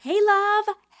Hey love,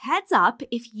 heads up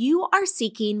if you are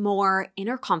seeking more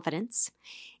inner confidence,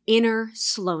 inner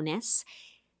slowness,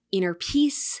 inner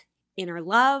peace, inner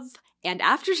love, and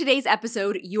after today's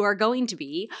episode, you are going to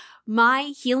be,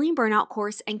 my Healing Burnout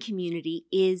course and community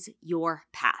is your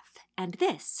path. And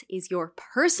this is your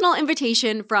personal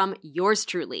invitation from yours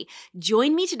truly.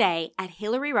 Join me today at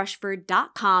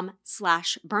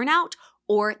hillaryrushford.com/burnout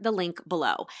or the link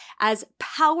below. As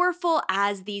powerful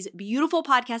as these beautiful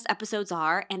podcast episodes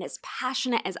are, and as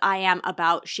passionate as I am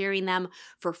about sharing them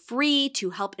for free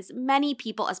to help as many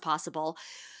people as possible,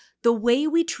 the way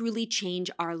we truly change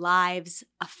our lives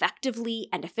effectively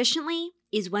and efficiently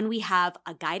is when we have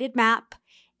a guided map,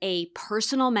 a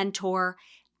personal mentor,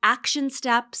 action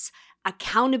steps,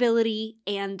 accountability,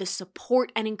 and the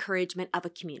support and encouragement of a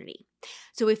community.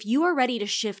 So if you are ready to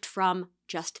shift from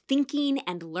just thinking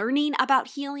and learning about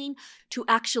healing to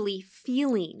actually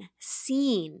feeling,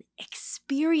 seeing,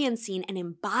 experiencing, and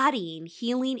embodying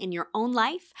healing in your own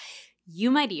life,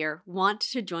 you, my dear, want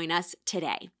to join us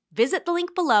today. Visit the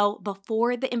link below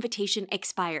before the invitation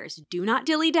expires. Do not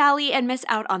dilly-dally and miss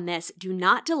out on this. Do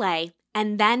not delay,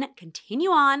 and then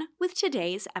continue on with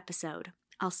today's episode.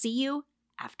 I'll see you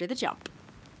after the jump.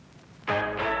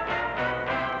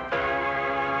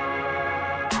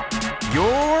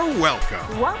 You're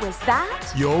welcome. What was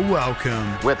that? You're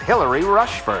welcome. With Hillary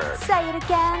Rushford. Say it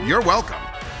again. You're welcome.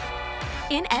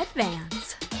 In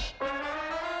advance.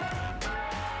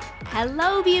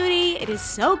 Hello, beauty. It is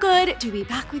so good to be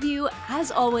back with you.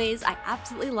 As always, I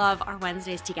absolutely love our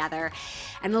Wednesdays together.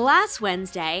 And the last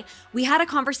Wednesday, we had a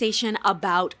conversation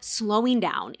about slowing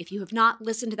down. If you have not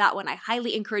listened to that one, I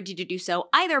highly encourage you to do so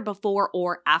either before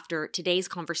or after today's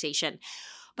conversation.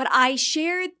 But I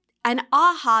shared an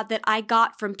aha that I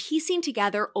got from piecing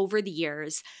together over the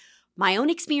years my own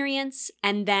experience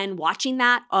and then watching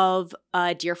that of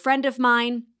a dear friend of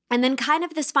mine. And then kind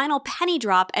of this final penny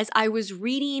drop as I was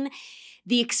reading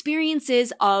the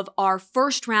experiences of our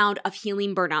first round of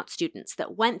Healing Burnout students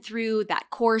that went through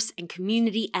that course and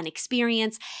community and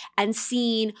experience and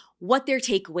seeing what their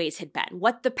takeaways had been,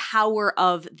 what the power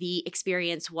of the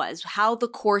experience was, how the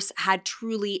course had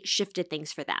truly shifted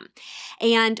things for them.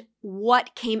 And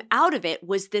what came out of it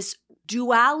was this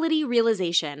duality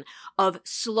realization of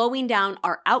slowing down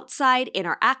our outside in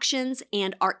our actions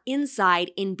and our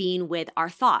inside in being with our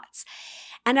thoughts.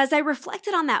 And as I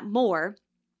reflected on that more,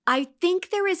 I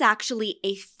think there is actually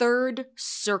a third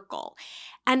circle.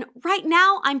 And right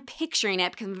now I'm picturing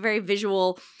it, because I'm a very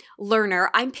visual learner,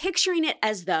 I'm picturing it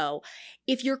as though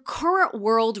if your current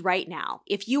world right now,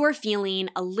 if you are feeling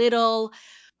a little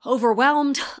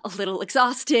overwhelmed, a little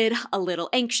exhausted, a little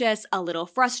anxious, a little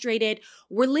frustrated,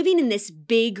 we're living in this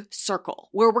big circle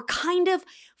where we're kind of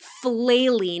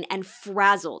flailing and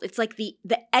frazzled. It's like the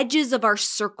edges of our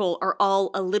circle are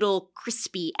all a little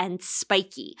crispy and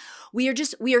spiky. We are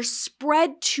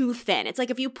spread too thin. It's like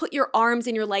if you put your arms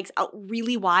and your legs out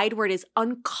really wide where it is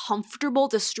uncomfortable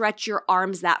to stretch your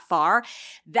arms that far.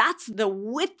 That's the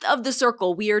width of the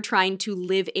circle we are trying to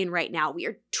live in right now. We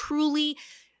are truly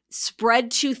spread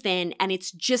too thin, and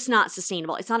it's just not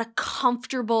sustainable. It's not a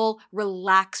comfortable,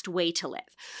 relaxed way to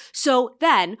live. So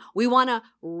then we want to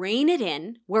rein it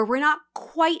in where we're not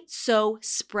quite so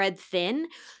spread thin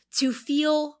to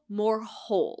feel more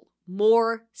whole,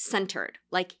 more centered.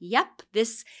 Like, yep,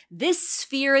 this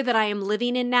sphere that I am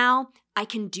living in now, I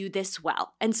can do this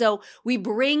well. And so we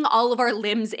bring all of our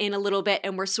limbs in a little bit,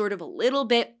 and we're sort of a little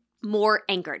bit more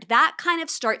anchored. That kind of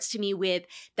starts to me with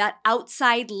that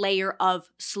outside layer of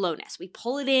slowness. We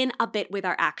pull it in a bit with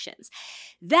our actions.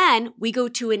 Then we go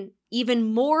to an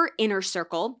even more inner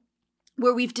circle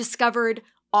where we've discovered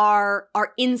our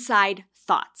inside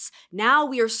thoughts. Now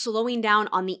we are slowing down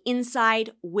on the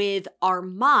inside with our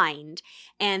mind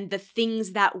and the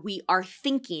things that we are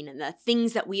thinking and the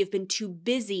things that we have been too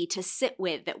busy to sit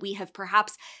with, that we have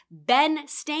perhaps been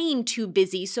staying too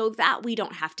busy so that we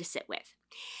don't have to sit with.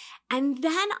 And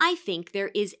then I think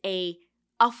there is a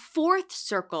fourth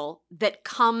circle that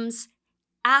comes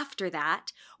after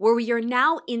that, where we are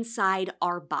now inside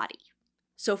our body.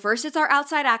 So first it's our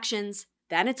outside actions,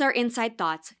 then it's our inside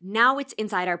thoughts, now it's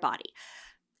inside our body.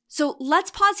 So let's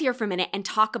pause here for a minute and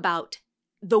talk about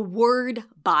the word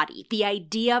body, the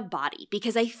idea of body,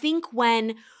 because I think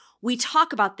when we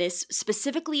talk about this,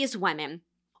 specifically as women,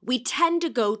 we tend to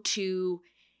go to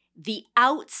the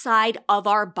outside of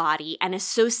our body and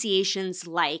associations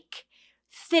like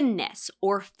thinness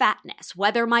or fatness,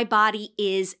 whether my body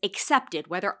is accepted,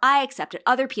 whether I accept it,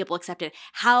 other people accept it,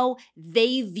 how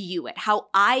they view it, how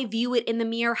I view it in the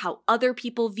mirror, how other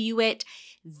people view it,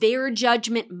 their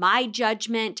judgment, my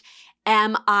judgment.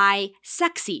 Am I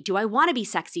sexy? Do I want to be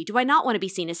sexy? Do I not want to be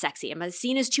seen as sexy? Am I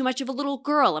seen as too much of a little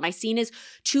girl? Am I seen as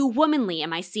too womanly?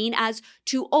 Am I seen as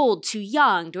too old, too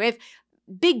young? Do I have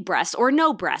big breasts or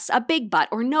no breasts, a big butt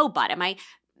or no butt? Am I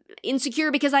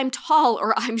insecure because I'm tall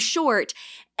or I'm short?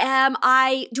 Do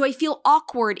I feel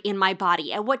awkward in my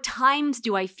body? At what times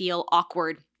do I feel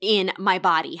awkward in my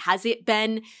body? Has it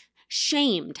been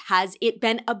shamed? Has it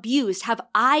been abused? Have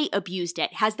I abused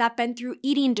it? Has that been through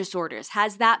eating disorders?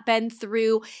 Has that been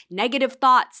through negative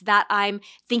thoughts that I'm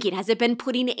thinking? Has it been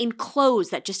putting it in clothes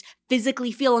that just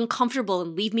physically feel uncomfortable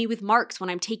and leave me with marks when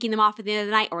I'm taking them off at the end of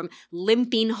the night, or I'm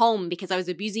limping home because I was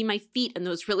abusing my feet in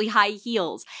those really high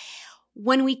heels?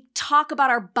 When we talk about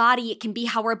our body, it can be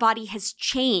how our body has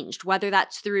changed, whether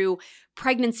that's through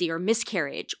pregnancy or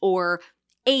miscarriage or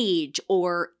age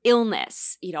or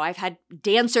illness. I've had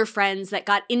dancer friends that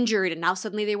got injured and now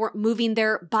suddenly they weren't moving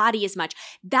their body as much.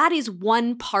 That is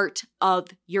one part of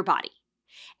your body.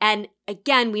 And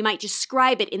again, we might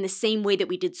describe it in the same way that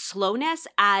we did slowness,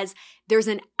 as there's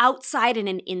an outside and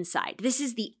an inside. This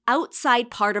is the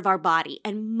outside part of our body.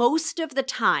 And most of the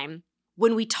time,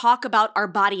 when we talk about our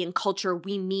body and culture,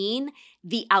 we mean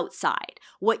the outside,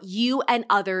 what you and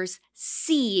others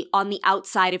see on the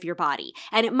outside of your body.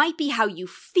 And it might be how you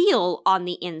feel on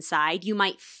the inside. You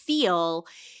might feel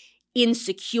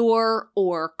insecure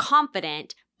or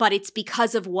confident, but it's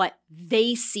because of what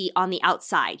they see on the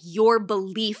outside. Your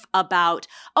belief about,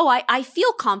 I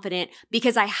feel confident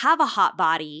because I have a hot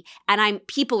body and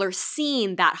people are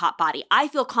seeing that hot body. I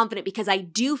feel confident because I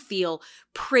do feel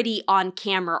pretty on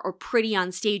camera or pretty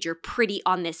on stage or pretty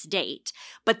on this date.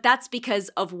 But that's because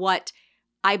of what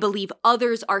I believe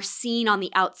others are seeing on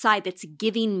the outside that's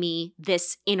giving me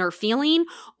this inner feeling.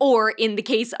 Or in the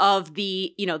case of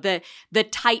the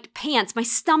tight pants, my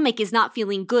stomach is not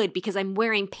feeling good because I'm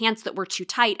wearing pants that were too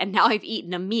tight and now I've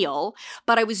eaten a meal.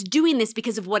 But I was doing this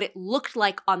because of what it looked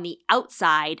like on the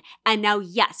outside. And now,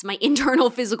 yes, my internal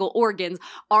physical organs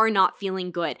are not feeling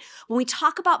good. When we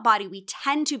talk about body, we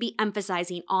tend to be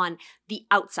emphasizing on the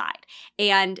outside.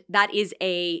 And that is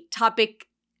a topic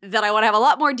that I want to have a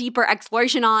lot more deeper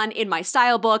exploration on in my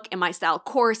style book, in my style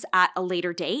course at a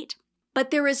later date. But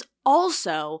there is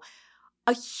also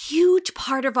a huge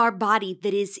part of our body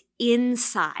that is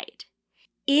inside.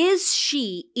 Is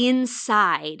she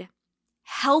inside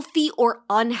healthy or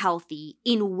unhealthy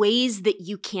in ways that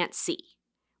you can't see?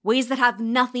 Ways that have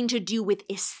nothing to do with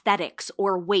aesthetics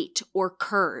or weight or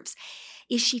curves.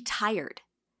 Is she tired?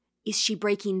 Is she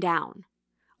breaking down?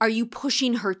 Are you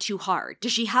pushing her too hard?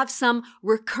 Does she have some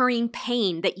recurring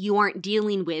pain that you aren't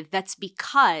dealing with that's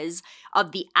because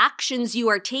of the actions you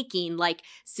are taking, like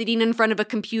sitting in front of a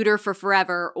computer for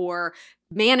forever or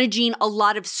managing a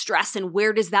lot of stress? And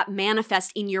where does that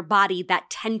manifest in your body, that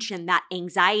tension, that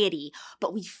anxiety?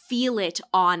 But we feel it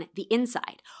on the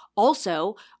inside.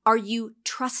 Also, are you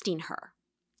trusting her?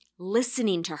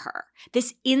 Listening to her?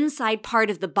 This inside part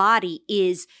of the body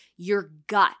is your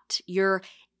gut, your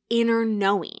inner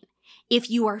knowing. If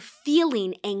you are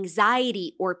feeling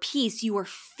anxiety or peace, you are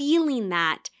feeling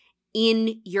that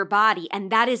in your body.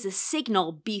 And that is a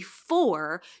signal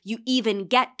before you even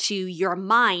get to your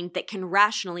mind that can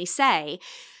rationally say,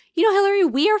 Hillary,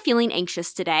 we are feeling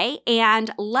anxious today,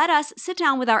 and let us sit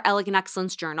down with our Elegant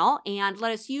Excellence Journal and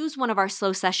let us use one of our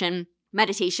slow session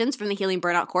meditations from the Healing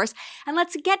Burnout course, and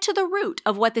let's get to the root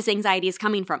of what this anxiety is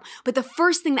coming from. But the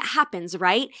first thing that happens,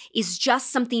 right, is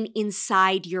just something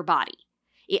inside your body.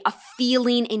 A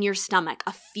feeling in your stomach,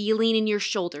 a feeling in your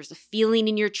shoulders, a feeling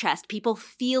in your chest. People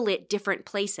feel it different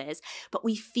places, but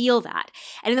we feel that.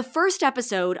 And in the first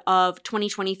episode of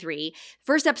 2023,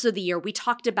 first episode of the year, we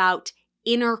talked about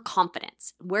inner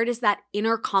confidence. Where does that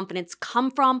inner confidence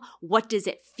come from? What does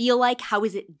it feel like? How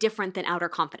is it different than outer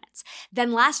confidence?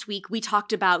 Then last week, we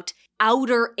talked about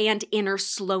outer and inner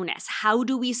slowness. How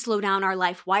do we slow down our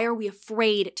life? Why are we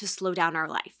afraid to slow down our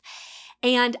life?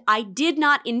 And I did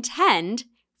not intend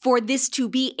for this to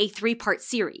be a 3-part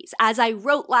series. As I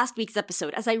wrote last week's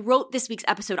episode, as I wrote this week's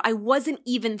episode, I wasn't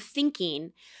even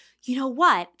thinking, you know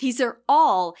what? These are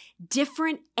all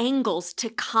different angles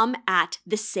to come at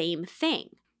the same thing.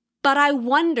 But I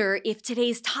wonder if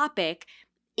today's topic,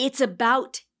 it's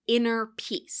about inner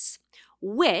peace,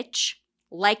 which,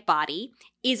 like body,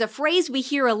 is a phrase we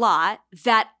hear a lot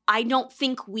that I don't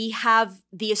think we have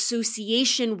the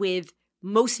association with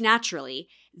most naturally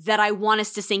that I want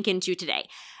us to sink into today.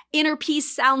 Inner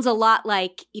peace sounds a lot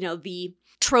like, the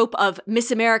trope of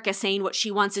Miss America saying what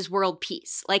she wants is world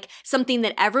peace, like something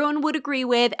that everyone would agree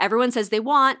with, everyone says they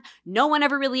want, no one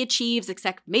ever really achieves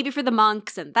except maybe for the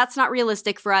monks, and that's not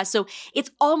realistic for us. So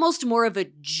it's almost more of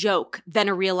a joke than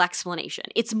a real explanation.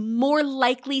 It's more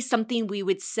likely something we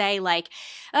would say like,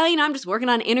 oh, I'm just working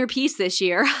on inner peace this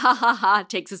year, ha ha ha,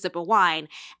 takes a sip of wine,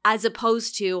 as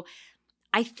opposed to,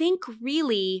 I think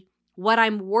really what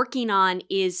I'm working on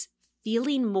is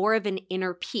feeling more of an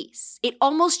inner peace. It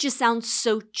almost just sounds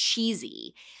so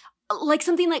cheesy, like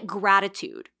something like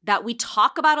gratitude that we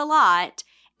talk about a lot,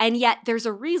 and yet there's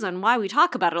a reason why we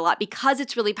talk about it a lot, because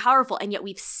it's really powerful, and yet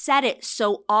we've said it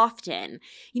so often.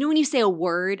 When you say a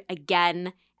word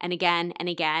again and again and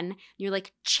again, you're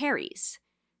like, cherries.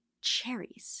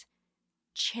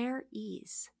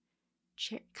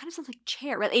 Kind of sounds like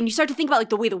chair, right? And you start to think about like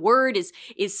the way the word is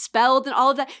spelled and all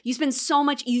of that. You spend so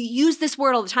much, you use this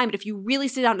word all the time, but if you really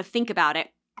sit down to think about it,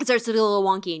 it starts to feel a little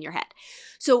wonky in your head.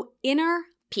 So inner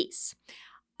peace.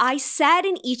 I said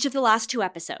in each of the last 2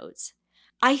 episodes,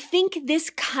 I think this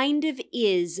kind of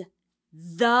is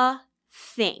the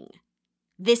thing,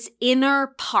 this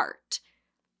inner part,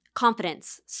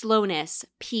 confidence, slowness,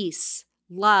 peace,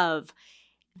 love.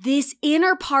 This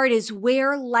inner part is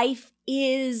where life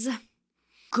is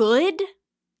good,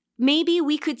 maybe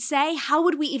we could say. How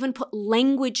would we even put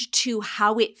language to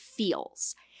how it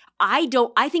feels? I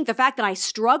think the fact that I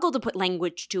struggle to put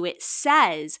language to it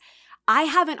says I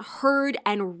haven't heard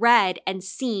and read and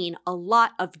seen a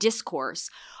lot of discourse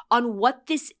on what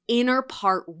this inner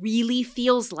part really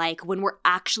feels like when we're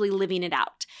actually living it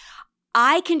out.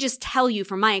 I can just tell you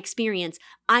from my experience,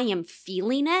 I am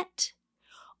feeling it,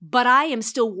 but I am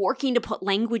still working to put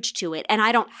language to it, and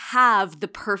I don't have the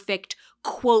perfect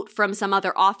quote from some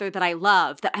other author that I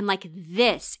love that I'm like,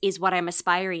 this is what I'm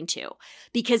aspiring to,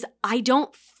 because I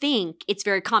don't think it's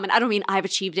very common. I don't mean I've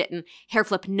achieved it and hair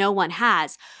flip, no one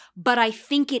has, but I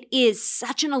think it is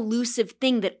such an elusive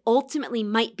thing that ultimately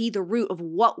might be the root of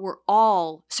what we're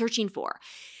all searching for.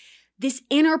 This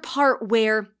inner part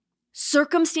where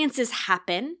circumstances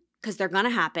happen, because they're going to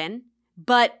happen,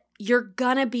 but you're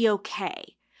going to be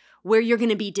okay, where you're going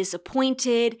to be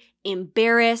disappointed,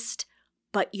 embarrassed,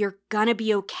 but you're gonna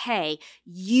be okay.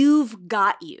 You've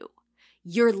got you.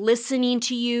 You're listening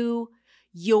to you.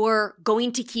 You're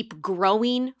going to keep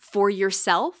growing for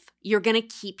yourself. You're gonna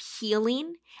keep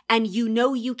healing. And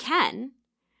you can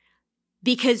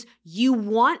because you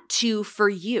want to for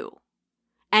you.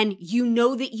 And you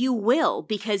know that you will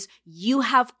because you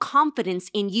have confidence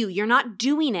in you. You're not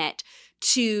doing it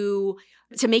to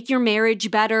make your marriage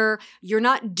better. You're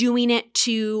not doing it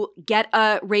to get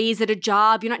a raise at a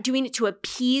job. You're not doing it to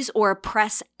appease or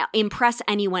impress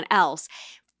anyone else.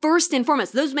 First and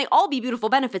foremost, those may all be beautiful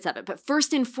benefits of it, but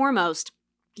first and foremost,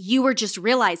 you are just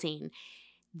realizing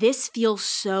this feels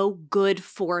so good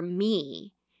for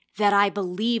me that I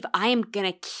believe I am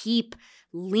going to keep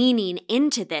leaning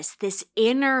into this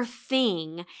inner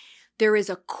thing. There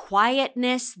is a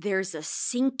quietness, there's a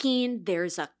sinking,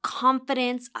 there's a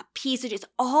confidence, a peace. It's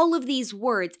all of these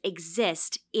words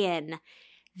exist in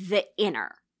the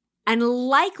inner. And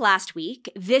like last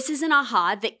week, this is an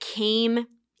aha that came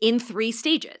in 3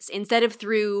 stages. Instead of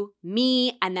through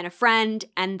me and then a friend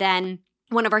and then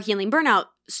one of our healing burnout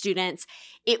students,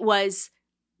 it was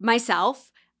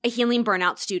myself, a healing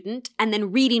burnout student, and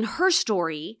then reading her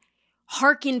story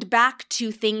harkened back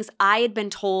to things I had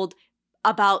been told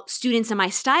about students in my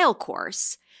style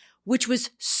course, which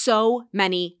was so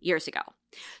many years ago.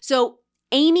 So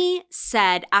Amy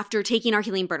said after taking our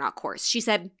healing burnout course, she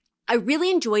said, I really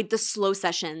enjoyed the slow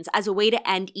sessions as a way to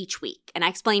end each week. And I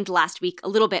explained last week a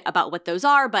little bit about what those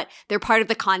are, but they're part of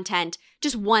the content,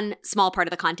 just one small part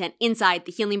of the content inside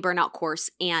the healing burnout course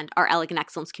and our Elegant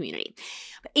Excellence community.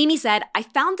 But Amy said, I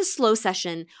found the slow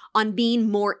session on being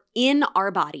more in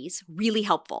our bodies really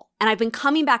helpful. And I've been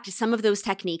coming back to some of those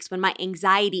techniques when my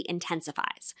anxiety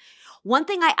intensifies. One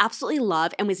thing I absolutely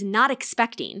love and was not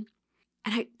expecting,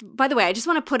 and by the way, I just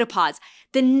want to put a pause.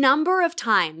 The number of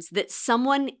times that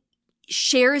someone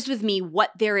shares with me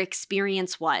what their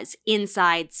experience was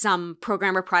inside some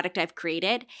program or product I've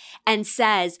created and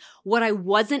says what I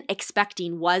wasn't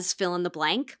expecting was fill in the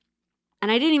blank. And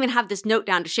I didn't even have this note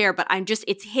down to share, but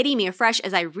it's hitting me afresh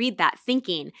as I read that,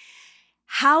 thinking,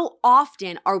 how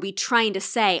often are we trying to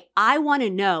say, I want to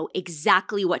know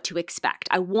exactly what to expect.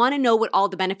 I want to know what all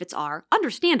the benefits are,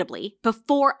 understandably,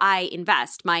 before I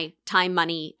invest my time,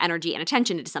 money, energy, and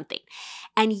attention into something.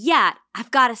 And yet,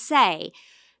 I've got to say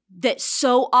that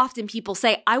so often people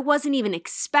say, I wasn't even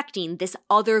expecting this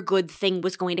other good thing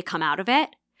was going to come out of it.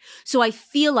 So I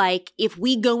feel like if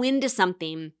we go into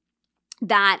something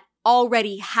that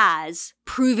already has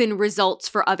proven results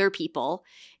for other people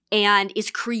and is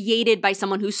created by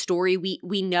someone whose story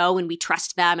we know and we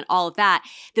trust them and all of that,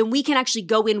 then we can actually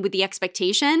go in with the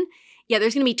expectation, yeah,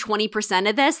 there's going to be 20%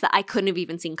 of this that I couldn't have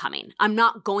even seen coming. I'm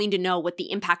not going to know what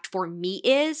the impact for me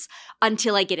is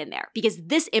until I get in there. Because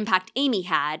this impact Amy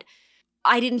had,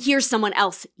 I didn't hear someone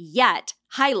else yet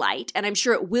highlight, and I'm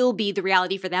sure it will be the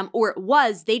reality for them, or it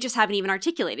was, they just haven't even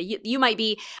articulated. You might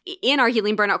be in our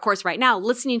Healing Burnout course right now,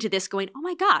 listening to this going, oh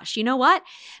my gosh, you know what?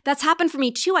 That's happened for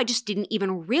me too. I just didn't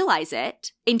even realize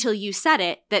it until you said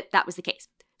it, that was the case.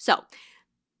 So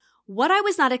what I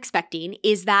was not expecting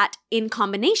is that in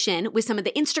combination with some of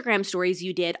the Instagram stories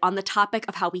you did on the topic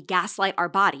of how we gaslight our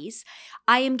bodies,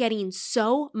 I am getting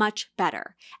so much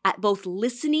better at both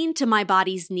listening to my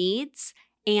body's needs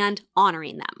and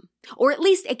honoring them, or at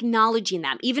least acknowledging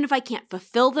them. Even if I can't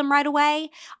fulfill them right away,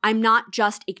 I'm not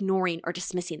just ignoring or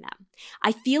dismissing them.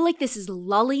 I feel like this is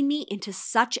lulling me into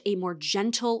such a more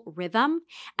gentle rhythm,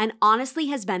 and honestly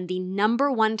has been the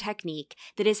number one technique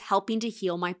that is helping to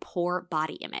heal my poor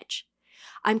body image.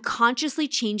 I'm consciously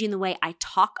changing the way I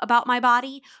talk about my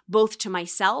body, both to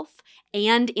myself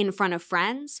and in front of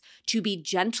friends, to be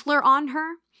gentler on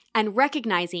her, and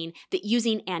recognizing that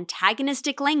using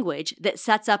antagonistic language that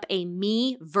sets up a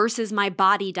me versus my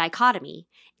body dichotomy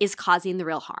is causing the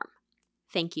real harm.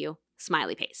 Thank you,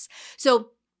 smiley face.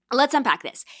 So let's unpack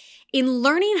this. In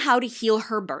learning how to heal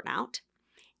her burnout,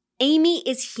 Amy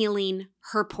is healing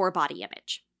her poor body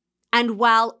image. And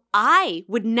while I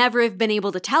would never have been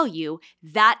able to tell you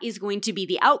that is going to be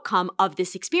the outcome of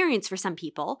this experience for some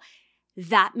people,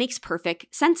 that makes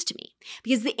perfect sense to me.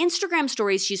 Because the Instagram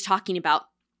stories she's talking about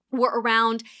were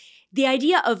around the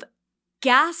idea of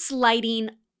gaslighting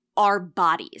our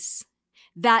bodies,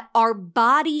 that our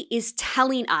body is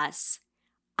telling us,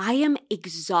 I am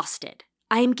exhausted.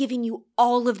 I am giving you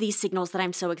all of these signals that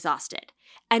I'm so exhausted.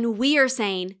 And we are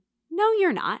saying, no,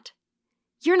 you're not.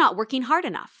 You're not working hard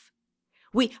enough.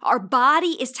 Our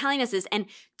body is telling us this. And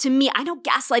to me, I know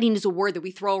gaslighting is a word that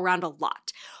we throw around a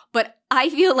lot, but I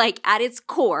feel like at its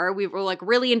core, we were like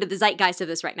really into the zeitgeist of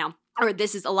this right now. Or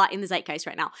this is a lot in the zeitgeist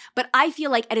right now. But I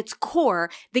feel like at its core,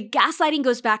 the gaslighting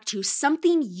goes back to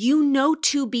something you know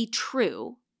to be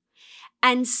true.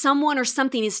 And someone or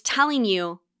something is telling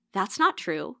you, that's not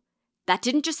true. That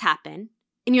didn't just happen.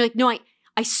 And you're like, no,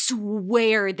 I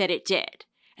swear that it did.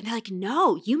 And they're like,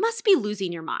 no, you must be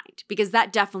losing your mind because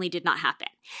that definitely did not happen.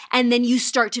 And then you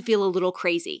start to feel a little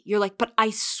crazy. You're like, but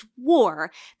I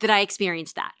swore that I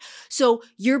experienced that. So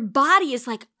your body is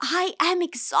like, I am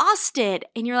exhausted.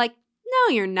 And you're like,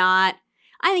 no, you're not.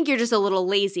 I think you're just a little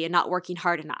lazy and not working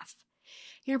hard enough.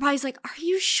 Your body's like, are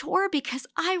you sure? Because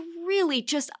I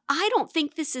don't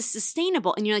think this is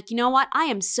sustainable. And you're like, you know what? I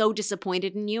am so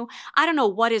disappointed in you. I don't know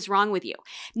what is wrong with you.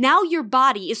 Now your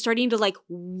body is starting to like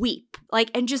weep,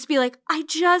 and just be like,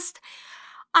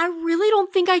 I really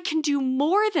don't think I can do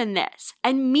more than this.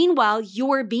 And meanwhile,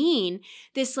 you're being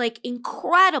this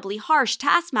incredibly harsh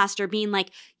taskmaster being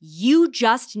like, you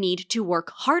just need to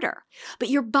work harder. But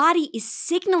your body is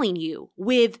signaling you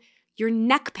with your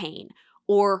neck pain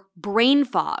or brain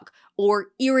fog or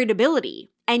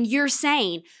irritability. And you're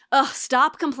saying,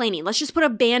 stop complaining. Let's just put a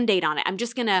Band-Aid on it. I'm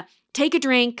just going to take a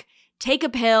drink, take a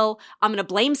pill. I'm going to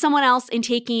blame someone else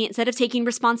instead of taking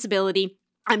responsibility.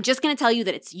 I'm just going to tell you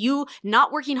that it's you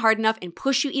not working hard enough and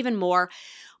push you even more.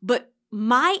 But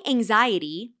my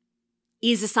anxiety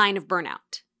is a sign of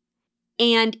burnout.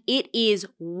 And it is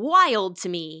wild to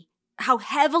me how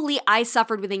heavily I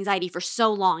suffered with anxiety for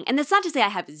so long. And that's not to say I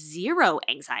have zero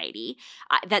anxiety.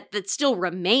 That still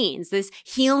remains. This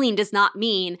healing does not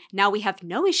mean now we have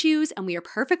no issues and we are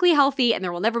perfectly healthy and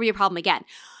there will never be a problem again.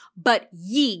 But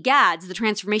ye gads, the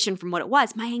transformation from what it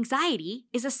was, my anxiety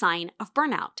is a sign of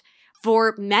burnout.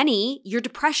 For many, your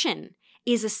depression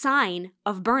is a sign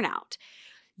of burnout.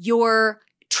 Your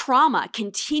trauma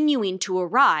continuing to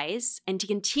arise and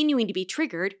continuing to be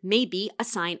triggered may be a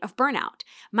sign of burnout.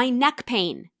 My neck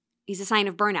pain is a sign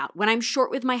of burnout. When I'm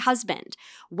short with my husband,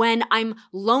 when I'm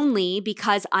lonely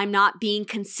because I'm not being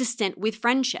consistent with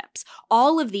friendships,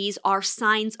 all of these are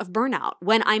signs of burnout.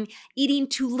 When I'm eating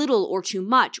too little or too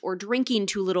much or drinking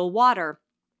too little water,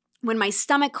 when my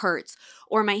stomach hurts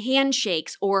or my hand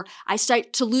shakes or I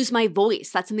start to lose my voice.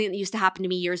 That's something that used to happen to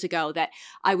me years ago, that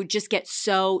I would just get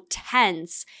so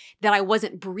tense that I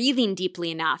wasn't breathing deeply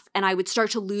enough and I would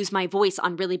start to lose my voice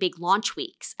on really big launch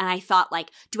weeks. And I thought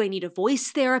do I need a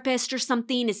voice therapist or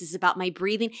something? Is this about my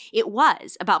breathing? It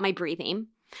was about my breathing.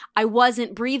 I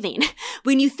wasn't breathing.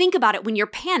 When you think about it, when you're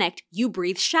panicked, you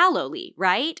breathe shallowly,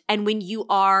 right? And when you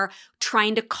are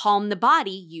trying to calm the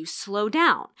body, you slow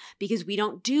down because we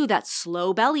don't do that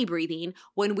slow belly breathing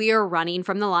when we are running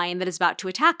from the lion that is about to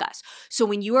attack us. So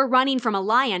when you are running from a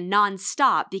lion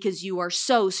nonstop because you are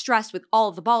so stressed with all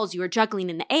of the balls you are juggling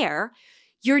in the air,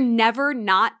 you're never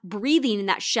not breathing in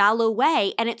that shallow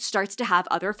way, and it starts to have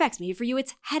other effects. Maybe for you,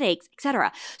 it's headaches,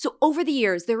 etc. So over the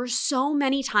years, there were so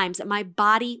many times that my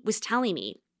body was telling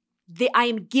me that I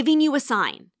am giving you a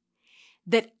sign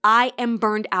that I am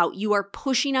burned out. You are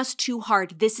pushing us too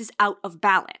hard. This is out of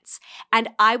balance. And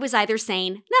I was either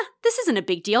saying, nah, this isn't a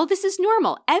big deal. This is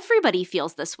normal. Everybody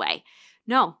feels this way.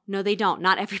 No, they don't.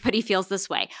 Not everybody feels this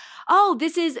way. Oh,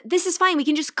 this is fine. We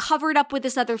can just cover it up with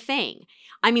this other thing.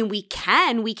 I mean, we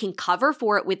can cover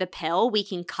for it with a pill. We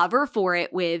can cover for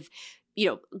it with,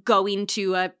 going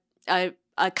to a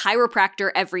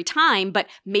chiropractor every time. But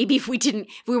maybe if we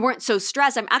weren't so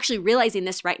stressed, I'm actually realizing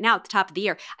this right now at the top of the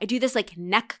year. I do this like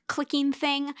neck clicking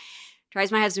thing.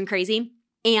 Drives my husband crazy.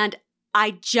 And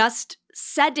I just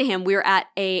said to him,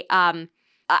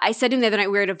 I said to him the other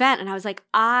night, we were at an event, and I was like,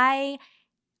 I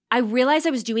realized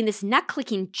I was doing this neck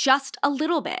clicking just a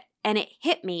little bit, and it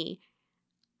hit me.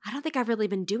 I don't think I've really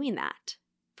been doing that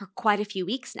for quite a few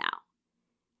weeks now.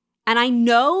 And I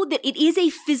know that it is a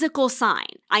physical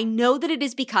sign. I know that it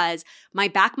is because my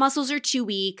back muscles are too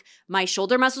weak, my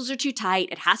shoulder muscles are too tight.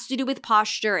 It has to do with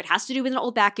posture. It has to do with an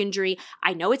old back injury.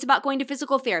 I know it's about going to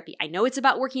physical therapy. I know it's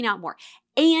about working out more.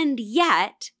 And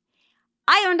yet,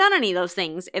 I haven't done any of those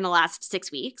things in the last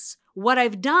 6 weeks. What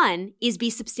I've done is be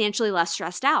substantially less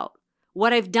stressed out.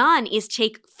 What I've done is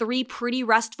take 3 pretty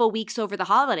restful weeks over the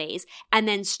holidays and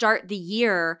then start the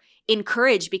year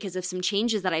encouraged because of some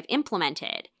changes that I've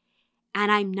implemented.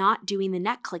 And I'm not doing the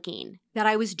neck clicking that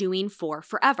I was doing for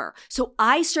forever. So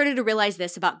I started to realize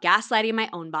this about gaslighting my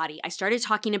own body. I started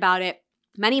talking about it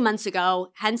many months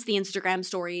ago, hence the Instagram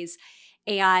stories.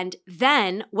 And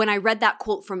then when I read that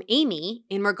quote from Amy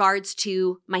in regards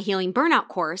to my Healing Burnout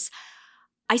course,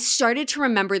 I started to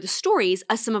remember the stories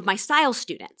of some of my style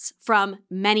students from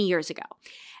many years ago.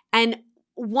 And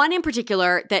one in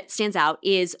particular that stands out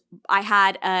is I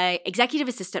had an executive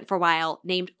assistant for a while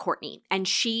named Courtney, and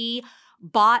she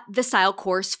bought the style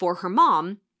course for her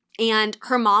mom. And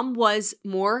her mom was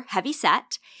more heavy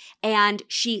set, and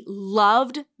she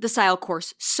loved the style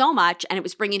course so much, and it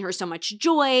was bringing her so much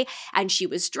joy, and she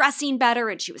was dressing better,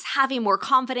 and she was having more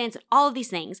confidence, and all of these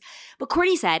things. But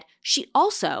Courtney said she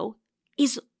also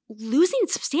is losing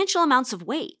substantial amounts of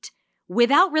weight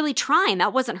without really trying.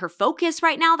 That wasn't her focus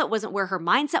right now. That wasn't where her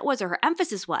mindset was or her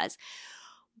emphasis was.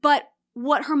 But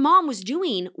what her mom was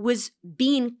doing was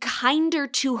being kinder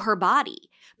to her body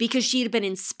because she had been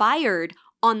inspired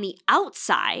on the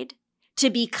outside to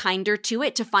be kinder to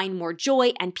it, to find more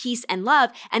joy and peace and love.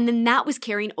 And then that was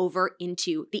carrying over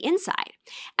into the inside.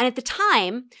 And at the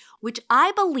time, which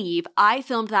I believe I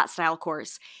filmed that style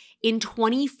course in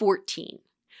 2014,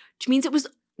 which means it was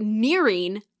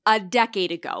nearing a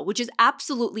decade ago, which is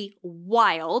absolutely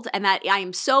wild. And that I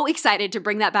am so excited to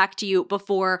bring that back to you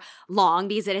before long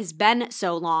because it has been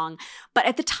so long. But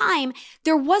at the time,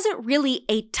 there wasn't really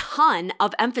a ton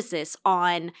of emphasis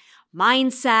on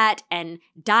mindset and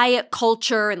diet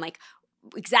culture and like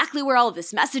exactly where all of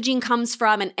this messaging comes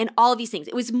from and all of these things.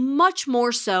 It was much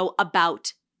more so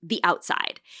about the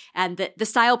outside and the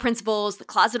style principles, the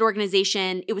closet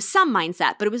organization. It was some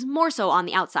mindset, but it was more so on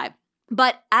the outside.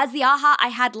 But as the aha I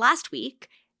had last week,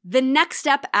 the next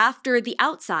step after the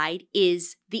outside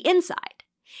is the inside.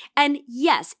 And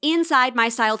yes, inside my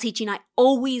style teaching, I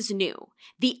always knew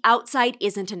the outside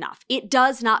isn't enough. It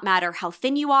does not matter how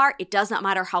thin you are. It does not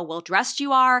matter how well dressed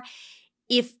you are.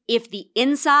 If the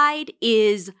inside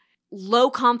is low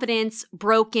confidence,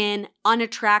 broken,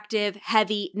 unattractive,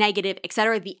 heavy, negative,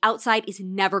 etc., the outside is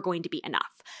never going to be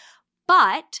enough.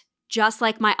 But just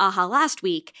like my aha last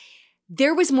week,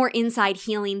 there was more inside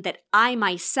healing that I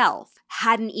myself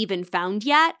hadn't even found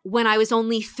yet when I was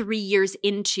only 3 years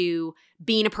into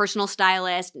being a personal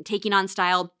stylist and taking on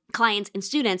style clients and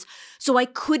students. So I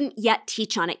couldn't yet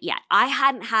teach on it yet. I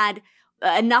hadn't had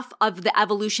enough of the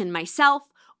evolution myself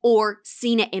or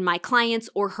seen it in my clients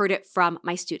or heard it from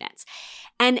my students.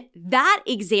 And that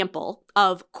example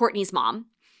of Courtney's mom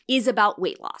is about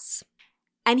weight loss.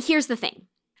 And here's the thing.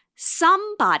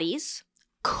 Some bodies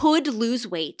could lose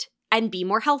weight and be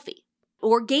more healthy,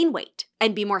 or gain weight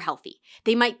and be more healthy.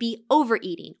 They might be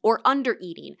overeating or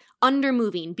undereating,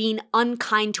 undermoving, being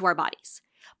unkind to our bodies.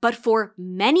 But for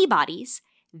many bodies,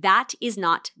 that is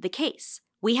not the case.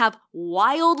 We have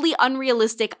wildly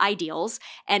unrealistic ideals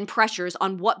and pressures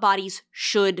on what bodies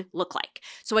should look like.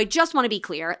 So I just want to be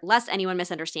clear, lest anyone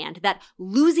misunderstand, that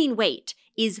losing weight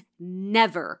is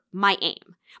never my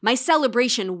aim. My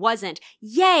celebration wasn't,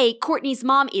 yay, Courtney's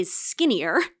mom is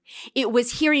skinnier. It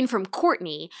was hearing from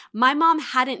Courtney, my mom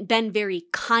hadn't been very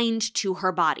kind to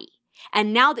her body.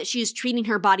 And now that she is treating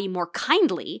her body more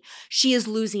kindly, she is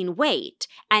losing weight.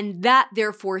 And that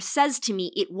therefore says to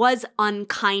me it was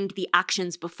unkind the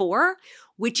actions before,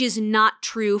 which is not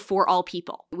true for all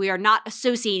people. We are not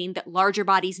associating that larger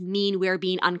bodies mean we're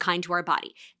being unkind to our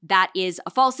body. That is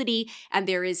a falsity. And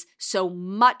there is so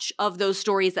much of those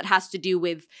stories that has to do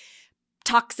with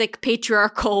toxic,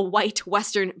 patriarchal, white,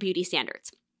 Western beauty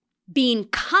standards. Being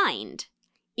kind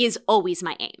is always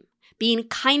my aim. Being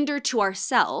kinder to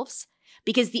ourselves,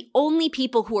 because the only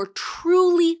people who are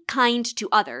truly kind to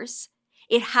others,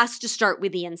 it has to start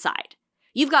with the inside.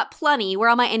 You've got plenty, where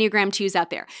are my Enneagram 2s out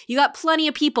there? You got plenty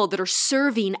of people that are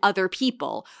serving other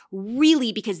people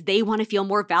really because they want to feel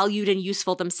more valued and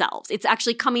useful themselves. It's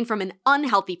actually coming from an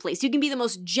unhealthy place. You can be the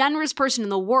most generous person in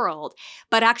the world,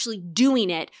 but actually doing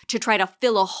it to try to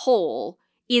fill a hole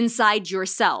inside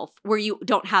yourself where you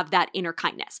don't have that inner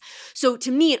kindness. So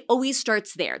to me, it always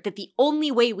starts there, that the only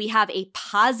way we have a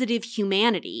positive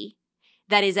humanity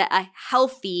that is a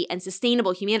healthy and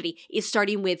sustainable humanity is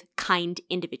starting with kind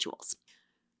individuals.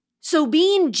 So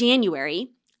being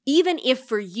January, even if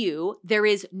for you there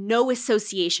is no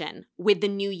association with the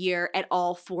new year at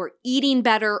all for eating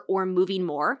better or moving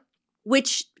more,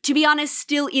 which, to be honest,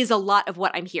 still is a lot of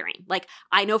what I'm hearing. Like,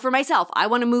 I know for myself, I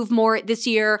want to move more this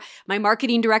year. My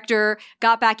marketing director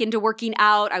got back into working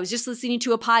out. I was just listening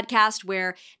to a podcast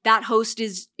where that host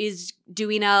is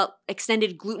doing a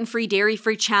extended gluten-free,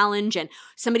 dairy-free challenge, and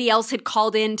somebody else had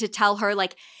called in to tell her,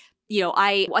 like, you know,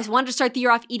 I wanted to start the year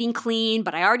off eating clean,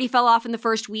 but I already fell off in the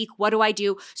first week. What do I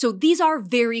do? So these are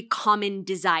very common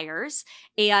desires,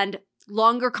 and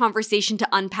longer conversation to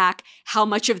unpack how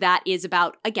much of that is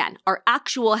about, again, our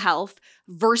actual health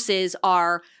versus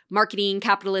our marketing,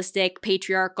 capitalistic,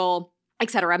 patriarchal,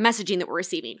 etc. messaging that we're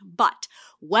receiving. But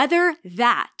whether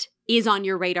that is on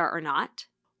your radar or not,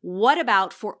 what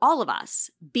about for all of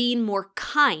us being more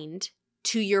kind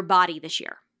to your body this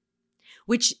year?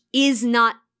 Which is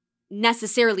not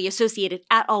necessarily associated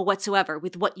at all whatsoever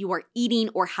with what you are eating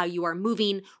or how you are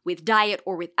moving, with diet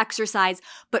or with exercise,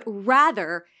 but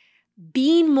rather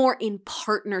being more in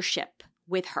partnership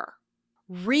with her,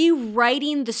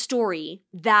 rewriting the story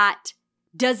that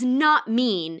does not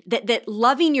mean that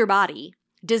loving your body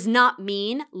does not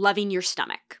mean loving your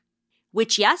stomach,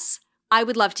 which, yes, I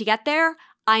would love to get there.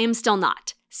 I am still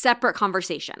not. Separate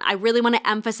conversation. I really want to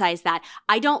emphasize that.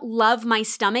 I don't love my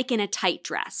stomach in a tight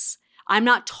dress. I'm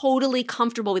not totally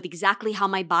comfortable with exactly how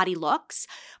my body looks,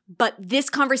 but this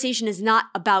conversation is not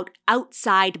about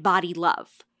outside body love.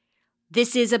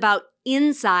 This is about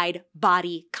inside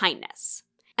body kindness.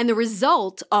 And the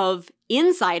result of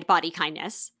inside body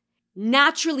kindness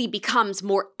naturally becomes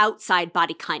more outside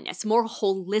body kindness, more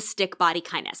holistic body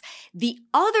kindness. The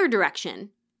other direction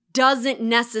doesn't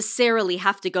necessarily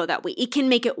have to go that way. It can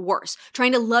make it worse.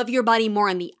 Trying to love your body more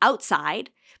on the outside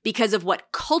because of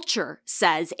what culture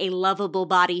says a lovable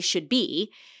body should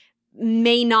be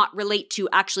may not relate to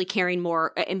actually caring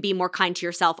more and be more kind to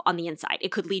yourself on the inside.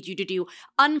 It could lead you to do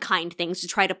unkind things to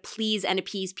try to please and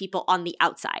appease people on the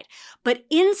outside. But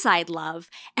inside love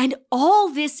and all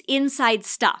this inside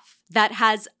stuff that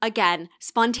has, again,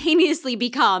 spontaneously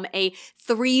become a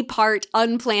 3-part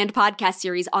unplanned podcast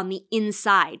series on the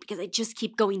inside, because I just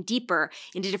keep going deeper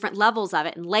into different levels of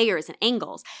it and layers and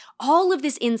angles. All of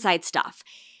this inside stuff,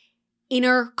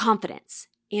 inner confidence,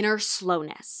 inner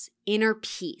slowness, inner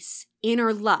peace,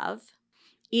 inner love,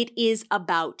 it is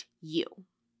about you.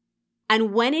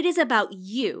 And when it is about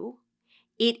you,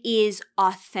 it is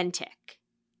authentic.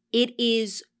 It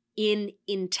is in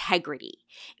integrity.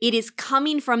 It is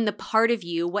coming from the part of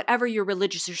you, whatever your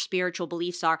religious or spiritual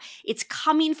beliefs are, it's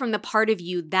coming from the part of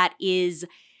you that is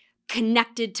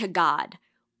connected to God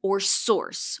or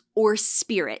source or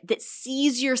spirit, that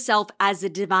sees yourself as a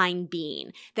divine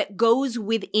being, that goes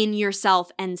within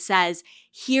yourself and says,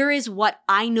 here is what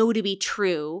I know to be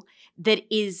true, that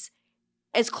is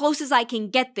as close as I can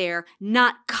get there,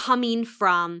 not coming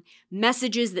from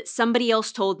messages that somebody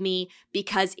else told me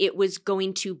because it was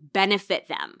going to benefit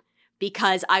them,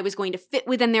 because I was going to fit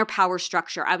within their power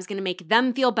structure. I was going to make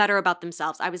them feel better about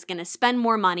themselves. I was going to spend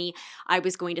more money. I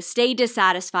was going to stay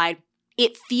dissatisfied.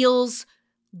 It feels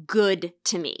good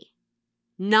to me.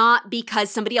 Not because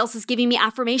somebody else is giving me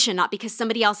affirmation, not because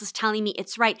somebody else is telling me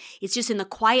it's right. It's just in the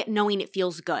quiet knowing it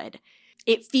feels good.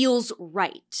 It feels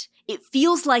right. it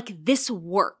feels like this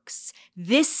works.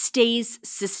 This stays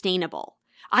sustainable.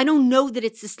 I don't know that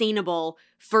it's sustainable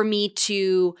for me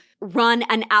to run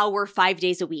an hour 5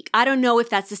 days a week. I don't know if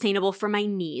that's sustainable for my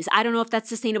knees. I don't know if that's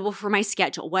sustainable for my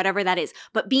schedule, whatever that is.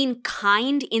 But being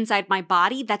kind inside my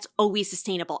body, that's always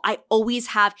sustainable. I always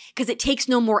have, because it takes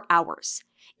no more hours.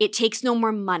 It takes no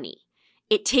more money.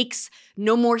 It takes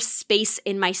no more space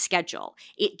in my schedule.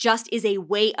 It just is a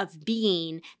way of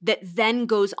being that then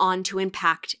goes on to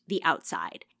impact the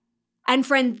outside. And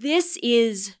friend, this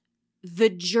is the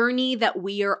journey that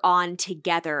we are on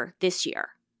together this year.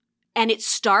 And it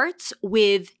starts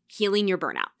with healing your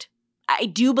burnout. I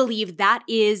do believe that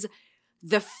is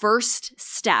the first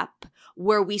step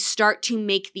where we start to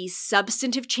make these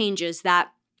substantive changes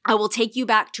that I will take you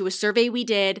back to a survey we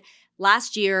did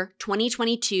last year,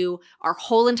 2022. Our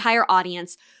whole entire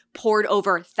audience poured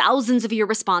over thousands of your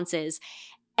responses,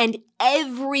 and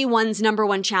everyone's number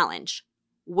one challenge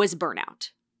was burnout.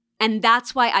 And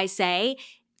that's why I say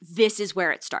this is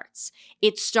where it starts.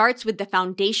 It starts with the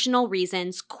foundational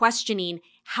reasons, questioning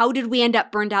how did we end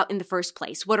up burned out in the first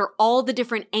place? What are all the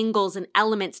different angles and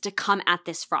elements to come at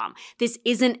this from? This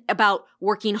isn't about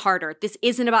working harder. This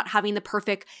isn't about having the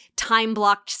perfect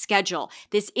time-blocked schedule.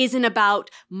 This isn't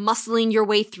about muscling your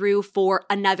way through for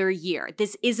another year.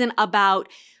 This isn't about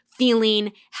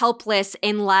feeling helpless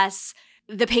unless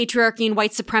the patriarchy and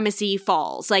white supremacy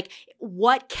falls. Like,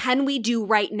 what can we do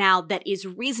right now that is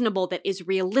reasonable, that is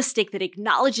realistic, that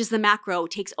acknowledges the macro,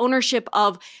 takes ownership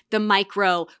of the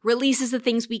micro, releases the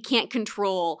things we can't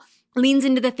control, leans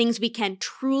into the things we can?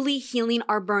 Truly healing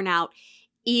our burnout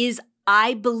is,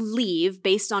 I believe,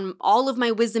 based on all of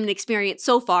my wisdom and experience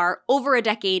so far, over a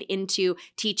decade into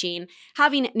teaching,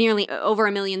 having nearly over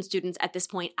 1 million students at this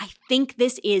point, I think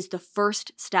this is the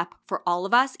first step for all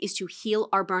of us, is to heal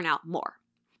our burnout more.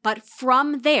 But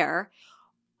from there,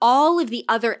 all of the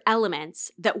other elements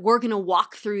that we're going to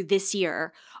walk through this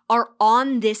year are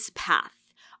on this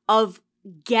path of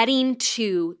getting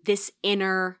to this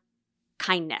inner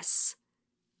kindness,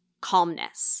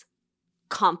 calmness,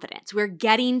 confidence. We're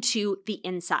getting to the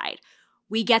inside.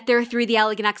 We get there through the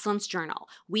Elegant Excellence Journal.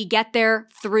 We get there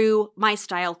through my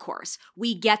style course.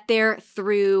 We get there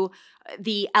through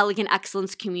the Elegant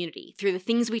Excellence community, through the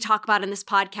things we talk about in this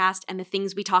podcast and the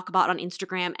things we talk about on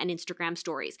Instagram and Instagram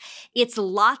stories. It's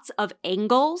lots of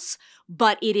angles,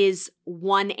 but it is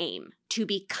one aim: to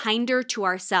be kinder to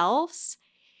ourselves.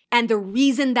 And the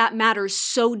reason that matters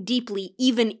so deeply,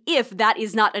 even if that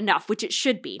is not enough, which it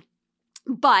should be,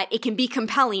 but it can be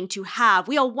compelling to have,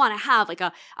 we all want to have like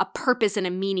a purpose and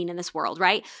a meaning in this world,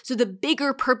 right? So the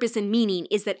bigger purpose and meaning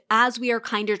is that as we are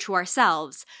kinder to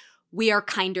ourselves, we are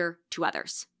kinder to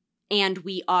others. And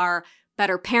we are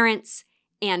better parents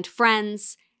and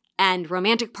friends and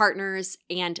romantic partners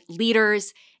and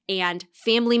leaders and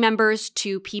family members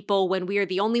to people when we are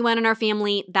the only one in our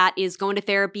family that is going to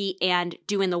therapy and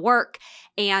doing the work.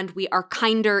 And we are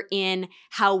kinder in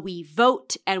how we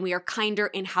vote, and we are kinder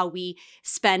in how we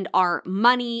spend our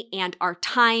money and our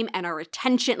time and our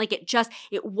attention. Like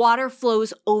it water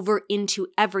flows over into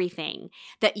everything,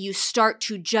 that you start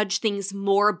to judge things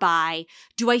more by,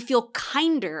 do I feel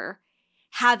kinder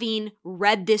having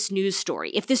read this news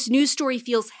story? If this news story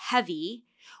feels heavy,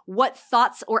 what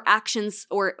thoughts or actions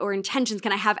or intentions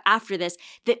can I have after this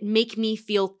that make me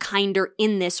feel kinder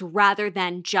in this, rather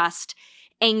than just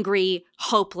angry,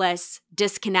 hopeless,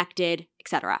 disconnected,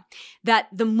 etc. That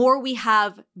the more we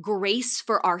have grace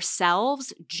for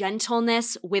ourselves,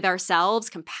 gentleness with ourselves,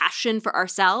 compassion for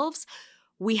ourselves,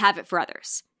 we have it for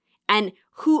others. And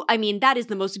that is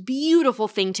the most beautiful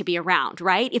thing to be around,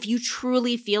 right? If you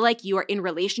truly feel like you are in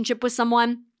relationship with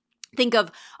someone, think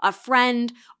of a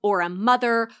friend or a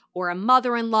mother or a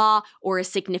mother-in-law or a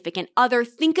significant other.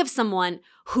 Think of someone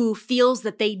who feels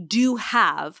that they do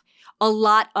have a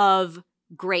lot of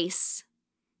grace,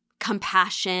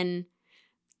 compassion,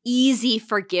 easy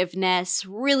forgiveness,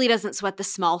 really doesn't sweat the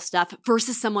small stuff,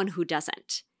 versus someone who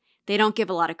doesn't. They don't give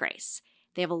a lot of grace.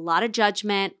 They have a lot of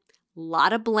judgment, a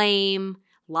lot of blame,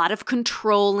 a lot of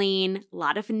controlling, a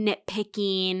lot of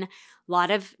nitpicking, a lot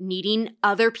of needing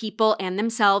other people and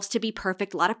themselves to be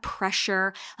perfect, a lot of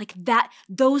pressure. Like that,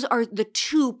 those are the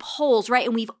two poles, right?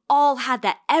 And we've all had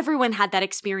that. Everyone had that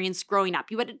experience growing up.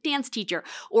 You had a dance teacher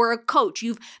or a coach.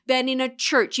 You've been in a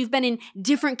church. You've been in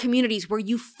different communities where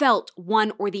you felt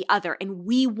one or the other. And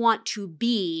we want to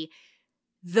be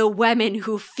the women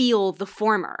who feel the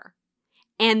former.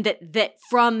 And that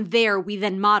from there, we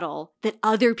then model that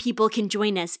other people can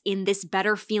join us in this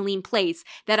better feeling place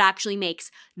that actually makes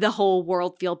the whole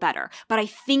world feel better. But I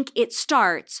think it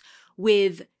starts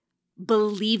with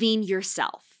believing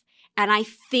yourself And I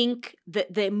think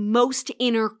that the most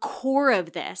inner core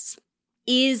of this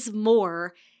is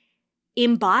more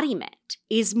embodiment,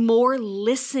 is more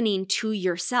listening to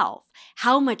yourself.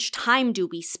 How much time do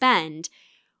we spend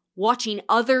watching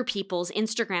other people's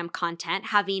Instagram content,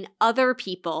 having other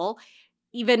people,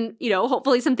 even,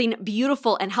 hopefully something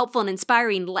beautiful and helpful and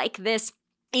inspiring like this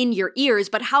in your ears,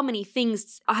 but how many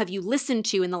things have you listened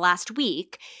to in the last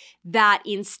week that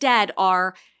instead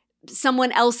are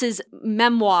someone else's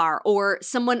memoir or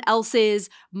someone else's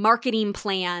marketing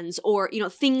plans or,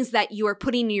 things that you are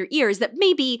putting in your ears that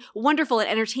may be wonderful and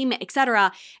entertainment,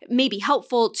 etc., may be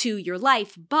helpful to your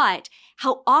life, but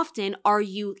how often are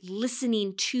you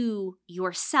listening to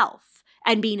yourself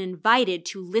and being invited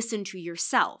to listen to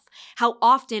yourself? How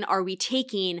often are we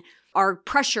taking our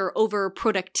pressure over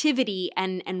productivity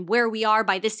and where we are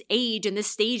by this age and this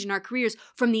stage in our careers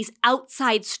from these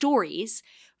outside stories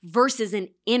versus an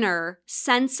inner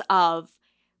sense of,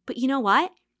 but you know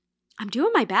what? I'm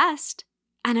doing my best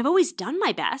and I've always done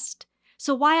my best.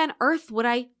 So why on earth would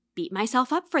I beat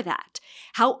myself up for that?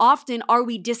 How often are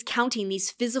we discounting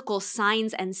these physical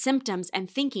signs and symptoms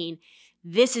and thinking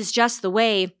this is just the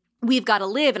way we've got to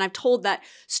live? And I've told that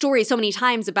story so many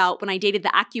times about when I dated the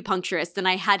acupuncturist and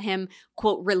I had him,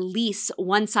 quote, release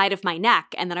one side of my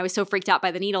neck. And then I was so freaked out by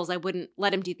the needles, I wouldn't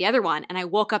let him do the other one. And I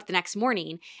woke up the next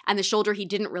morning and the shoulder he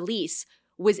didn't release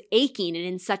was aching and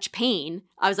in such pain.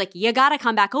 I was like, you got to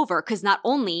come back over, because not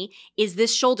only is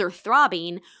this shoulder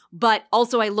throbbing, but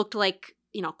also I looked like,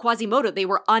 Quasimodo. They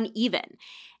were uneven.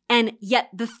 And yet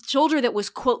the shoulder that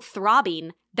was, quote,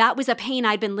 throbbing, that was a pain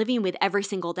I'd been living with every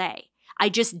single day. I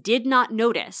just did not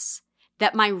notice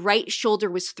that my right shoulder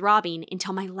was throbbing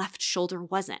until my left shoulder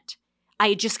wasn't. I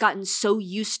had just gotten so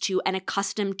used to and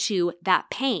accustomed to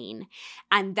that pain.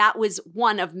 And that was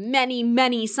one of many,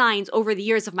 many signs over the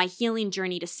years of my healing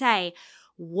journey to say,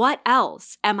 what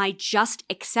else am I just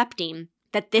accepting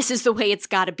that this is the way it's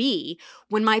got to be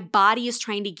when my body is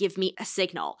trying to give me a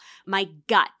signal? My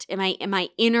gut and my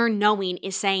inner knowing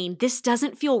is saying, this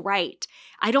doesn't feel right.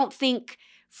 I don't think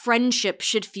friendship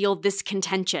should feel this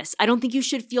contentious. I don't think you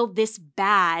should feel this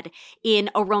bad in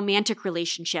a romantic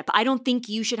relationship. I don't think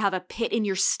you should have a pit in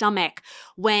your stomach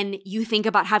when you think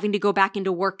about having to go back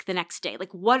into work the next day.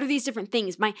 Like, what are these different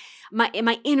things? My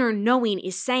inner knowing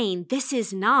is saying, this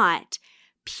is not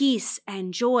peace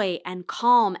and joy and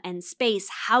calm and space.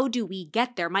 How do we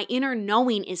get there? My inner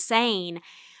knowing is saying,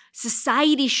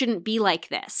 society shouldn't be like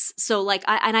this. So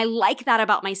I like that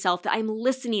about myself, that I'm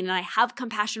listening and I have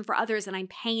compassion for others and I'm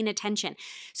paying attention.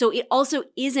 So it also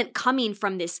isn't coming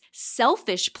from this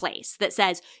selfish place that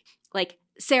says, like,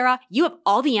 Sarah, you have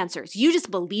all the answers. You just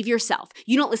believe yourself.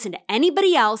 You don't listen to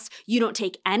anybody else. You don't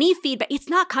take any feedback. It's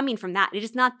not coming from that. It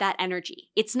is not that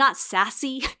energy. It's not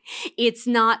sassy. It's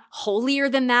not holier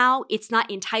than thou. It's not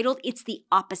entitled. It's the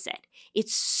opposite.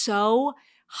 It's so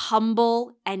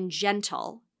humble and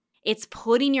gentle. It's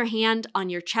putting your hand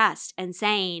on your chest and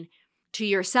saying to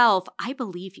yourself, I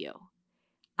believe you.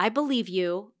 I believe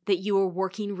you that you are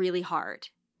working really hard.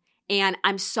 And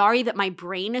I'm sorry that my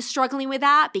brain is struggling with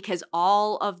that, because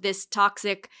all of this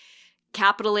toxic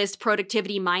capitalist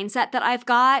productivity mindset that I've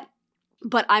got,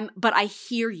 but I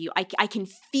hear you. I can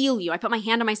feel you. I put my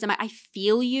hand on my stomach. I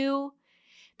feel you,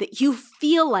 that you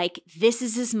feel like this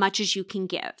is as much as you can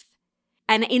give.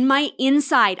 And in my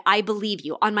inside, I believe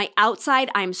you. On my outside,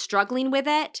 I'm struggling with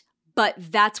it, but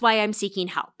that's why I'm seeking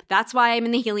help. That's why I'm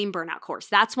in the Healing Burnout course.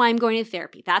 That's why I'm going to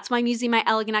therapy. That's why I'm using my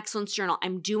Elegant Excellence Journal.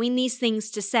 I'm doing these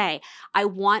things to say, I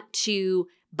want to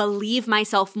believe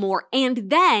myself more and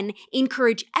then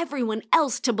encourage everyone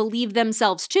else to believe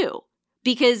themselves too.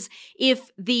 Because if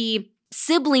the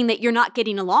sibling that you're not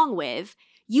getting along with,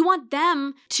 you want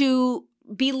them to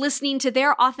be listening to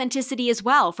their authenticity as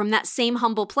well from that same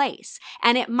humble place.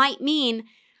 And it might mean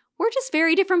we're just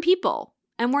very different people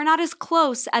and we're not as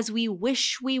close as we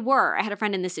wish we were. I had a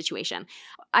friend in this situation.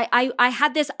 I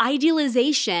had this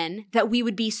idealization that we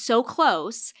would be so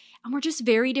close, and we're just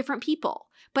very different people.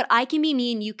 But I can be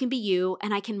me and you can be you,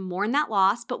 and I can mourn that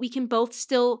loss, but we can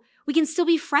still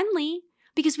be friendly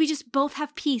because we just both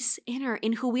have peace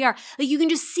in who we are. Like, you can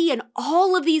just see in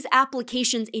all of these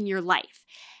applications in your life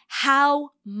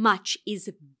how much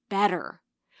is better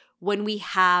when we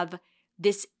have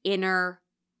this inner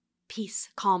peace,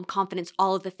 calm, confidence,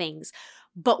 all of the things.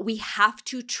 But we have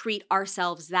to treat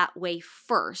ourselves that way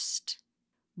first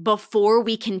before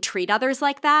we can treat others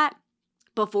like that,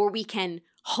 before we can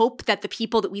hope that the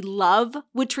people that we love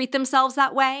would treat themselves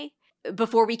that way,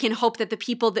 before we can hope that the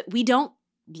people that we don't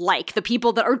like, the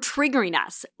people that are triggering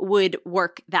us, would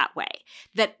work that way.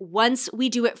 That once we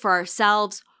do it for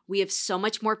ourselves, we have so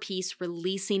much more peace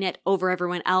releasing it over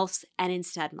everyone else and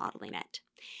instead modeling it.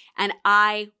 And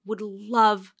I would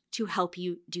love to help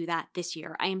you do that this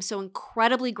year. I am so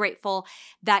incredibly grateful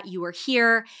that you are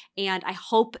here, and I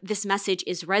hope this message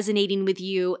is resonating with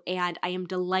you, and I am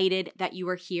delighted that you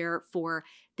are here for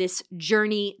this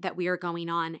journey that we are going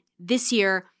on this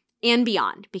year and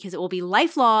beyond, because it will be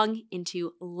lifelong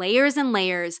into layers and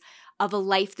layers of a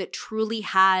life that truly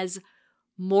has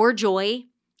more joy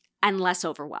and less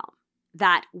overwhelm.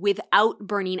 That without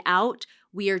burning out,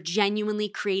 we are genuinely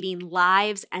creating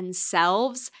lives and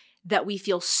selves that we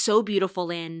feel so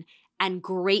beautiful in and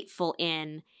grateful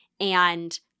in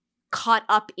and caught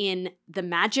up in the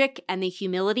magic and the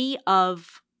humility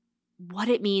of what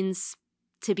it means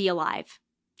to be alive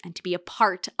and to be a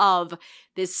part of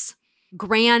this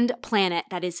grand planet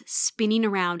that is spinning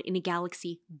around in a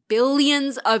galaxy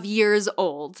billions of years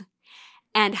old.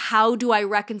 And how do I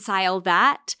reconcile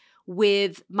that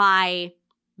with my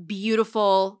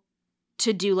beautiful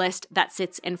to-do list that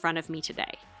sits in front of me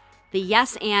today? The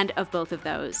yes and of both of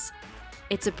those.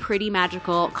 It's a pretty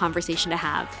magical conversation to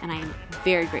have, and I am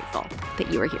very grateful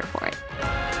that you are here for it.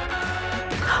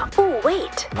 Oh,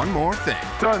 wait. One more thing.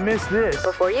 Don't miss this.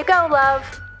 Before you go,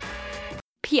 love.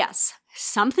 P.S.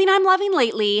 Something I'm loving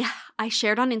lately. I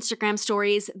shared on Instagram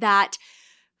stories that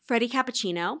Freddie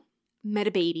Cappuccino met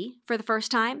a baby for the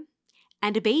first time,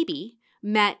 and a baby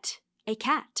met a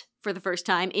cat for the first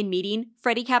time in meeting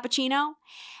Freddie Cappuccino.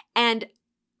 And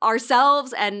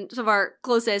ourselves and some of our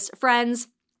closest friends,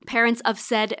 parents of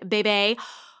said bebe,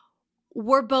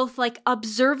 were both like,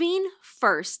 observing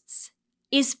firsts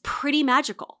is pretty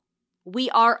magical. We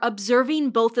are observing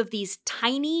both of these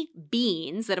tiny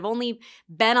beings that have only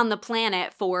been on the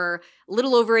planet for a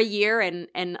little over a year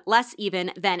and less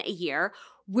even than a year.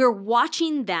 We're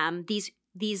watching them,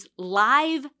 these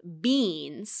live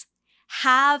beings,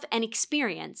 have an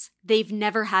experience they've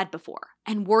never had before.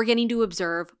 And we're getting to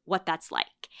observe what that's like.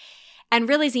 And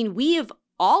realizing we have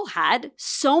all had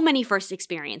so many first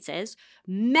experiences,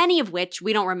 many of which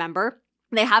we don't remember.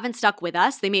 They haven't stuck with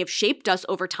us. They may have shaped us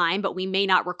over time, but we may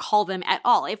not recall them at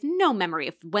all. I have no memory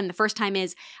of when the first time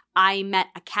is I met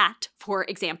a cat, for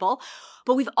example.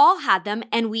 But we've all had them,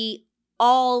 and we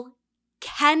all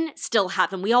can still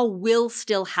have them. We all will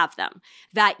still have them.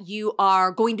 That you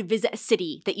are going to visit a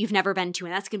city that you've never been to,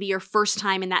 and that's going to be your first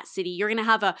time in that city. You're going to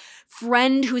have a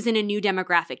friend who's in a new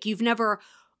demographic. You've never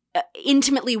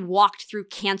intimately walked through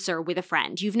cancer with a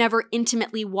friend. You've never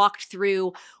intimately walked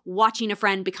through watching a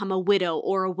friend become a widow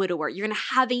or a widower. You're going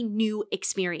to have a new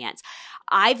experience.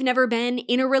 I've never been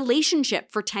in a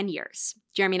relationship for 10 years.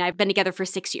 Jeremy and I have been together for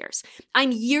 6 years.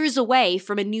 I'm years away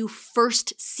from a new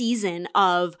first season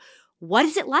of what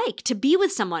is it like to be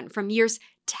with someone from years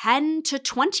 10 to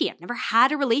 20. I've never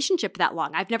had a relationship that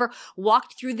long. I've never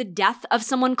walked through the death of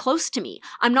someone close to me.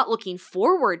 I'm not looking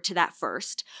forward to that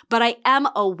first, but I am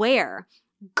aware,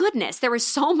 goodness, there is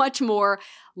so much more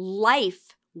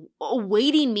life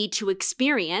awaiting me to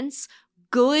experience,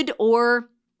 good or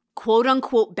quote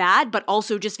unquote bad, but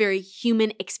also just very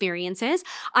human experiences.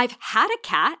 I've had a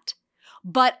cat,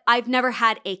 but I've never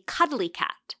had a cuddly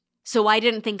cat. So I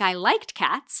didn't think I liked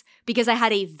cats because I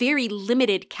had a very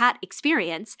limited cat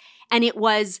experience and it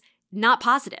was not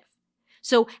positive.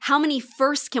 So how many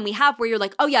firsts can we have where you're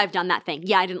like, oh yeah, I've done that thing.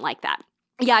 Yeah, I didn't like that.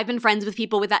 Yeah, I've been friends with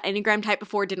people with that Enneagram type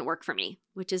before. It didn't work for me,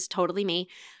 which is totally me.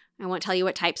 I won't tell you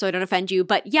what type so I don't offend you.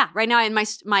 But yeah, right now in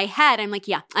my head, I'm like,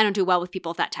 yeah, I don't do well with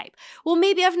people of that type. Well,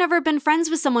 maybe I've never been friends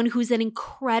with someone who's an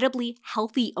incredibly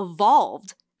healthy,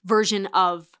 evolved version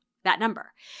of that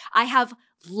number. I have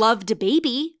loved a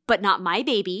baby, but not my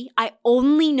baby. I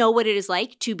only know what it is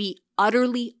like to be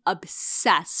utterly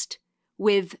obsessed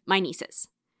with my nieces.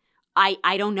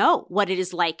 I don't know what it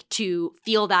is like to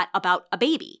feel that about a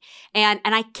baby. And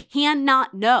I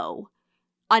cannot know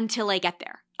until I get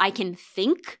there. I can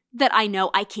think that I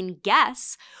know, I can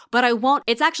guess, but I won't.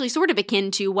 It's actually sort of akin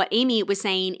to what Amy was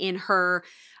saying in her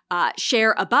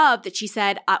share above, that she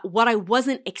said, what I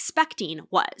wasn't expecting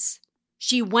was,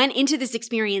 she went into this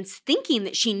experience thinking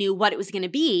that she knew what it was going to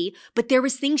be, but there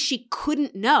was things she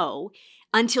couldn't know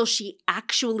until she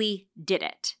actually did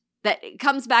it. That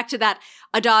comes back to that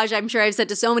adage I'm sure I've said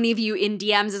to so many of you in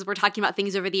DMs as we're talking about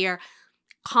things over the year.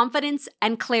 Confidence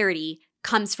and clarity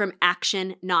comes from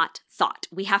action, not thought.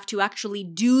 We have to actually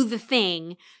do the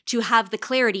thing to have the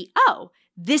clarity, oh,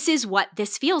 this is what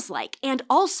this feels like. And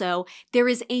also, there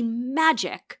is a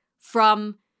magic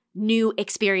from new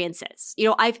experiences. You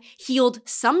know, I've healed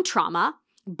some trauma,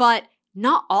 but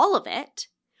not all of it.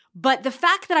 But the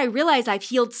fact that I realize I've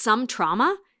healed some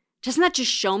trauma, doesn't that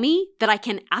just show me that I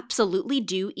can absolutely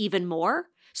do even more?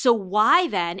 So why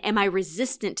then am I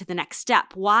resistant to the next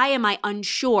step? Why am I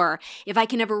unsure if I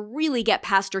can ever really get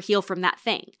past or heal from that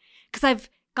thing? Because I've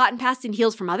gotten past and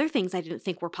healed from other things I didn't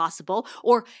think were possible.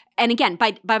 And again,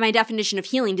 by my definition of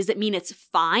healing, does it mean it's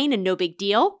fine and no big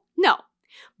deal? No.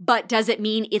 But does it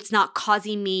mean it's not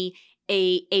causing me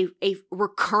a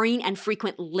recurring and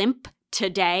frequent limp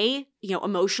today,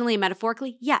 emotionally and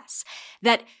metaphorically? Yes.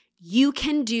 That you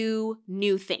can do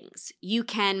new things. You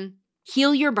can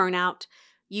heal your burnout.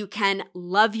 You can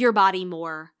love your body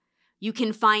more. You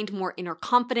can find more inner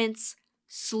confidence,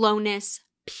 slowness,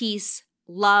 peace,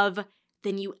 love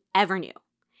than you ever knew.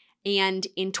 And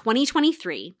in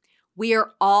 2023, we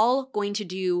are all going to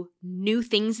do new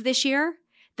things this year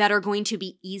that are going to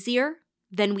be easier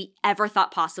than we ever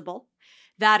thought possible,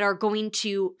 that are going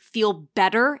to feel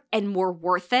better and more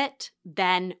worth it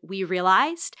than we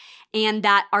realized, and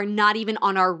that are not even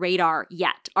on our radar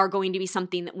yet, are going to be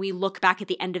something that we look back at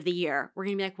the end of the year. We're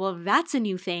going to be like, well, that's a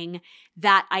new thing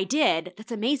that I did.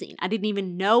 That's amazing. I didn't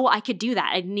even know I could do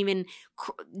that. I didn't even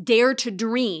dare to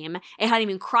dream. It hadn't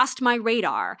even crossed my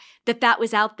radar that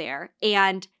was out there.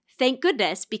 And thank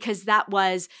goodness, because that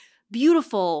was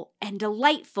beautiful and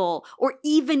delightful, or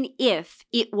even if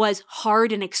it was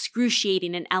hard and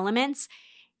excruciating in elements,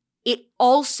 it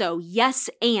also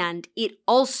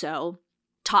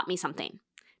taught me something.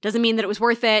 Doesn't mean that it was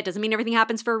worth it, doesn't mean everything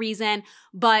happens for a reason,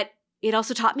 but it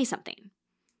also taught me something.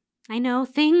 I know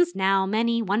things now,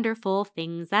 many wonderful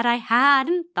things that I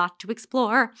hadn't thought to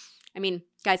explore. I mean,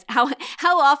 guys, how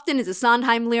often is a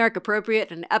Sondheim lyric appropriate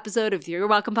in an episode of the You're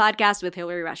Welcome podcast with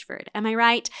Hillary Rushford? Am I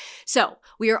right? So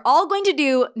we are all going to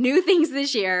do new things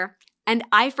this year. And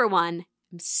I, for one,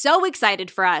 am so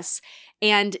excited for us.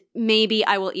 And maybe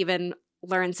I will even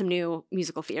learn some new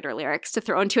musical theater lyrics to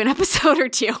throw into an episode or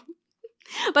two.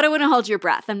 But I wouldn't hold your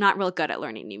breath. I'm not real good at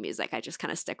learning new music. I just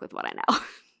kind of stick with what I know.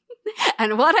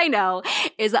 And what I know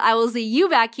is that I will see you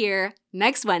back here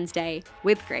next Wednesday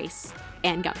with grace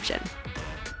and gumption.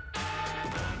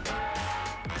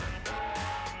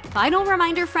 Final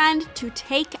reminder, friend, to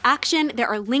take action. There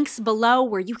are links below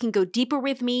where you can go deeper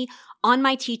with me on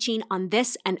my teaching on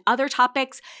this and other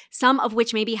topics, some of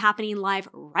which may be happening live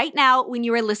right now when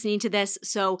you are listening to this.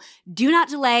 So do not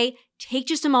delay. Take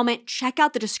just a moment, check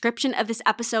out the description of this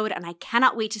episode, and I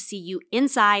cannot wait to see you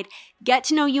inside, get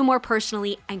to know you more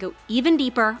personally, and go even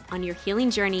deeper on your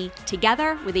healing journey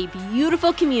together with a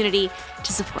beautiful community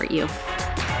to support you.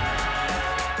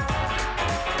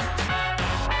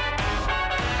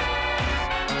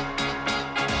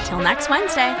 Till next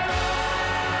Wednesday.